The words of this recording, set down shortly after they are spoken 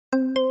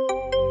Today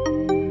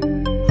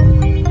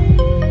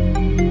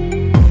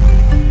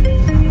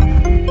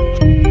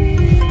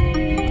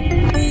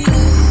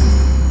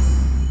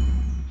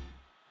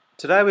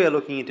we are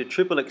looking into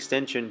triple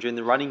extension during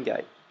the running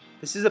gait.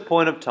 This is a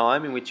point of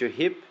time in which your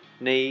hip,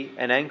 knee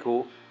and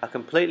ankle are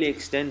completely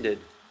extended,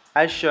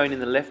 as shown in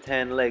the left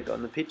hand leg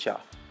on the picture.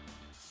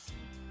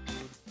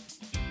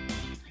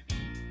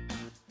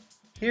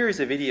 Here is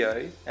a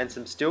video and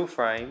some still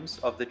frames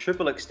of the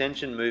triple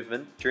extension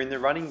movement during the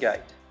running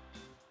gait.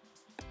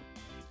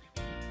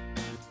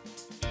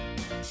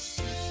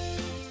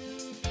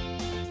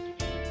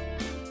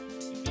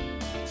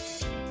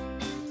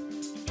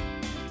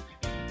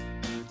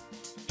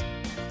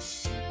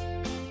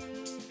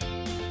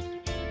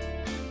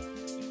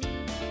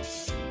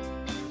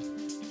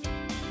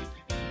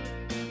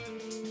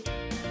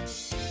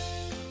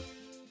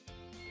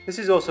 This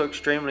is also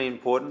extremely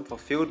important for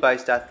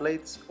field-based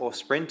athletes or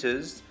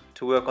sprinters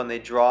to work on their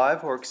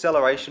drive or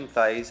acceleration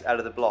phase out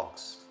of the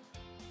blocks.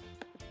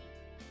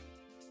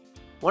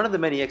 One of the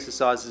many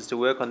exercises to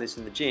work on this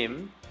in the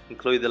gym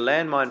include the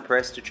landmine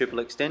press to triple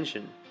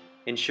extension,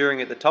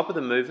 ensuring at the top of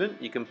the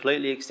movement you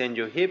completely extend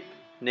your hip,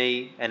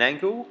 knee and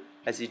ankle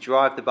as you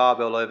drive the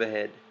barbell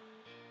overhead.